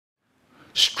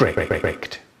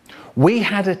Strict. We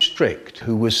had a strict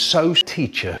who was so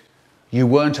teacher, you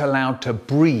weren't allowed to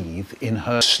breathe in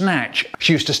her snatch.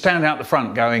 She used to stand out the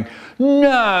front going,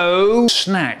 "No,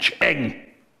 snatch, egg."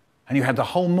 And you had the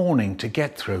whole morning to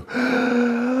get through.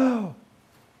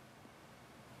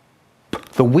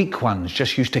 The weak ones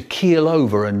just used to keel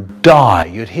over and die.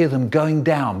 You'd hear them going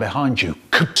down behind you.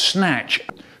 Snatch,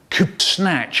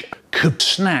 snatch,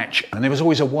 snatch. And there was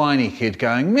always a whiny kid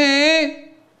going, "Meh,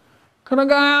 can I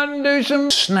go out and do some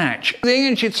snatch thing?"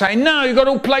 And she'd say, "No, you've got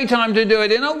all playtime to do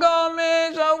it in." "Oh, go on,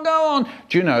 miss, oh, go on."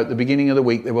 Do you know, at the beginning of the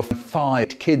week, there were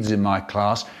 5 kids in my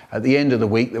class. At the end of the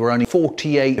week, there were only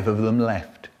 48 of them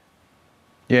left.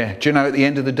 Yeah, do you know, at the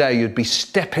end of the day, you'd be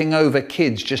stepping over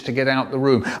kids just to get out the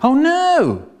room. "Oh,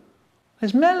 no,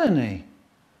 there's Melanie.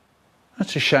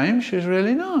 That's a shame, she was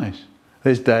really nice."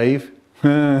 "There's Dave."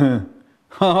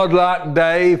 "Hard luck,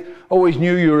 Dave. Always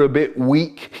knew you were a bit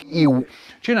weak." Do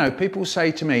you know, people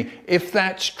say to me, if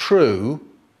that's true,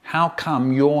 how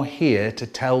come you're here to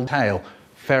tell tale?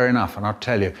 Fair enough, and I'll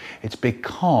tell you. It's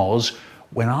because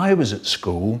when I was at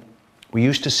school, we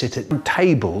used to sit at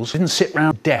tables. We didn't sit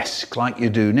around desks like you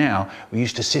do now. We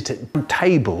used to sit at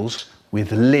tables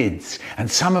with lids.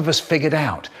 And some of us figured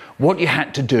out what you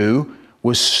had to do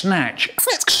was snatch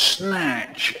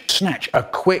a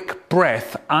quick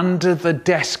breath under the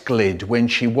desk lid when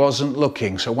she wasn't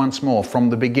looking. So once more, from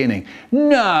the beginning.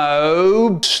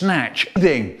 No, snatch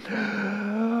thing.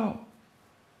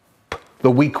 The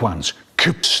weak ones.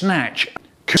 Snatch.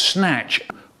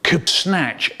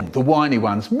 The whiny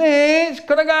ones. "Miss,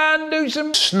 can I go out and do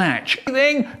some snatch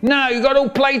thing?" "No, you've got all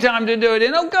playtime to do it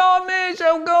in." "Oh, go on, miss,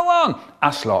 oh, go on."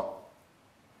 Us lot.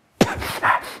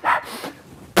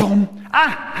 Boom.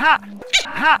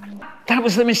 That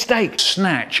was the mistake.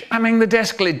 Snatch. Hamming the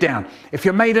desk lid down. If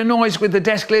you made a noise with the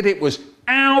desk lid, it was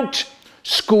out.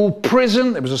 School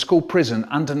prison. There was a school prison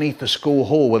underneath the school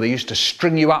hall where they used to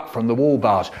string you up from the wall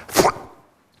bars.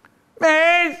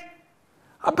 "Miss,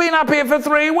 I've been up here for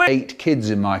 3 weeks. 8 kids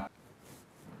in my...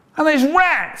 And there's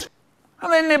rats.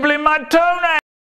 And they're nibbling my toenails.